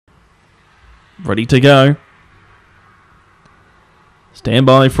Ready to go. Stand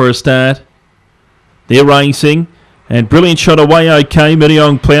by for a start. They're racing. And Brilliant Shot away okay.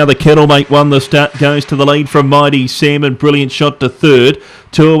 Miriong Plough, the Kettlemate, won the start. Goes to the lead from Mighty Sam and Brilliant Shot to third.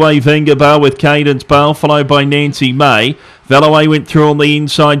 Two away Venga Bale with Cadence Bale, followed by Nancy May. Valaway went through on the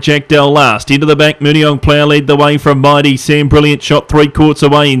inside, Jack Dell last. Into the back, Miriong Plough led the way from Mighty Sam. Brilliant Shot 3/4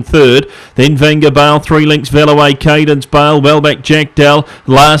 away in third. Then Venga Bale, 3 lengths Valaway, Cadence Bale, well back Jack Dell.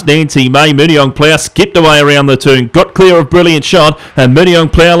 Last Nancy May, Miriong Plough skipped away around the turn. Got clear of Brilliant Shot and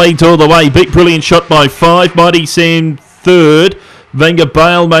Miriong Plough leads all the way. Beat Brilliant Shot by 5. Mighty Sam third. Venga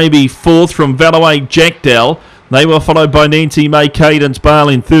Bale maybe fourth from Valaway, Jack Dell. They were followed by Nancy May, Cadence Bale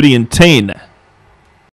in 30 and 10.